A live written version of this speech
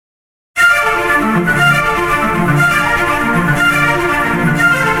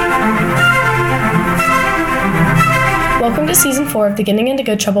to Season 4 of the Getting Into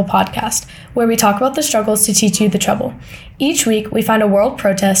Good Trouble podcast, where we talk about the struggles to teach you the trouble. Each week, we find a world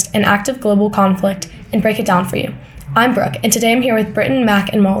protest, an active global conflict, and break it down for you. I'm Brooke, and today I'm here with Britton,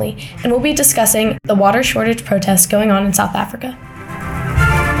 Mac, and Molly, and we'll be discussing the water shortage protests going on in South Africa.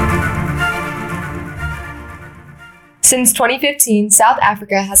 Since 2015, South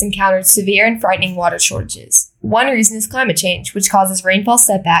Africa has encountered severe and frightening water shortages. One reason is climate change, which causes rainfall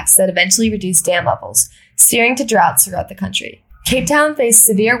setbacks that eventually reduce dam levels, steering to droughts throughout the country. Cape Town faced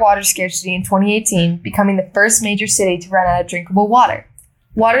severe water scarcity in 2018, becoming the first major city to run out of drinkable water.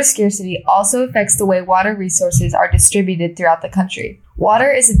 Water scarcity also affects the way water resources are distributed throughout the country.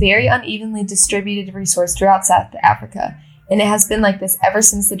 Water is a very unevenly distributed resource throughout South Africa, and it has been like this ever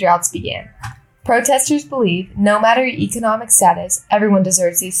since the droughts began. Protesters believe, no matter your economic status, everyone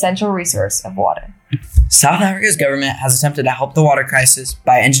deserves the essential resource of water. South Africa's government has attempted to help the water crisis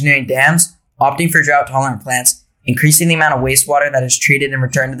by engineering dams, opting for drought-tolerant plants, increasing the amount of wastewater that is treated and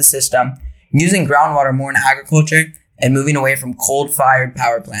returned to the system, using groundwater more in agriculture, and moving away from coal-fired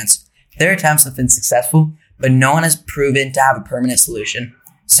power plants. Their attempts have been successful, but no one has proven to have a permanent solution.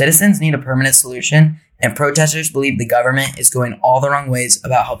 Citizens need a permanent solution, and protesters believe the government is going all the wrong ways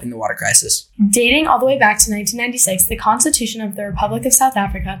about helping the water crisis. Dating all the way back to 1996, the Constitution of the Republic of South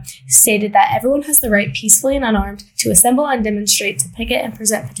Africa stated that everyone has the right peacefully and unarmed to assemble and demonstrate, to picket and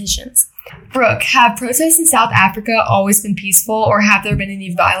present petitions. Brooke, have protests in South Africa always been peaceful, or have there been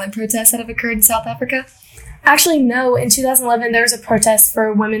any violent protests that have occurred in South Africa? Actually, no. In 2011, there was a protest for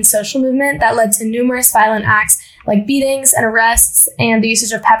a women's social movement that led to numerous violent acts like beatings and arrests and the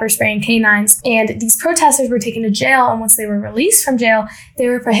usage of pepper spray and canines. And these protesters were taken to jail, and once they were released from jail, they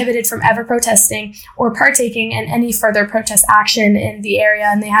were prohibited from ever protesting or partaking in any further protest action in the area,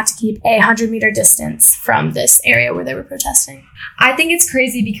 and they had to keep a 100-meter distance from this area where they were protesting. I think it's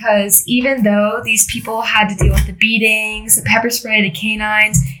crazy because even though these people had to deal with the beatings, the pepper spray, the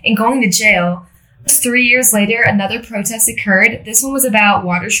canines, and going to jail, 3 years later, another protest occurred. This one was about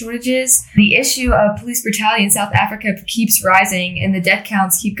water shortages. The issue of police brutality in South Africa keeps rising, and the death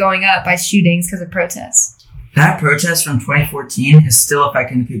counts keep going up by shootings because of protests. That protest from 2014 is still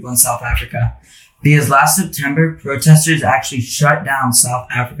affecting the people in South Africa, because last September, protesters actually shut down South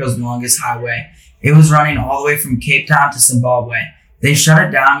Africa's longest highway. It was running all the way from Cape Town to Zimbabwe. They shut it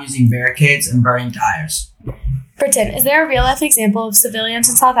down using barricades and burning tires. Britton, is there a real-life example of civilians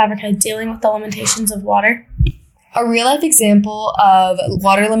in South Africa dealing with the limitations of water? A real-life example of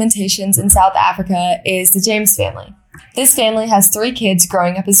water limitations in South Africa is the James family. This family has 3 kids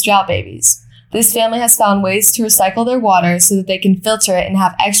growing up as drought babies. This family has found ways to recycle their water so that they can filter it and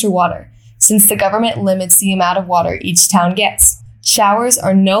have extra water, since the government limits the amount of water each town gets. Showers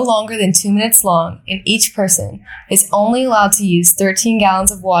are no longer than 2 minutes long, and each person is only allowed to use 13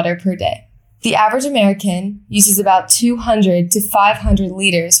 gallons of water per day. The average American uses about 200 to 500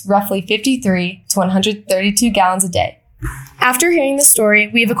 liters, roughly 53 to 132 gallons a day. After hearing the story,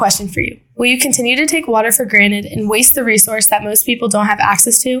 we have a question for you. Will you continue to take water for granted and waste the resource that most people don't have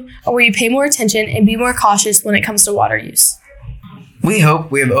access to, or will you pay more attention and be more cautious when it comes to water use? We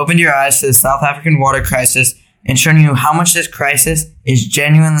hope we have opened your eyes to the South African water crisis and shown you how much this crisis is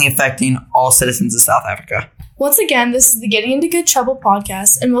genuinely affecting all citizens of South Africa. Once again, this is the Getting Into Good Trouble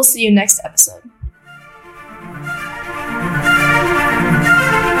podcast, and we'll see you next episode.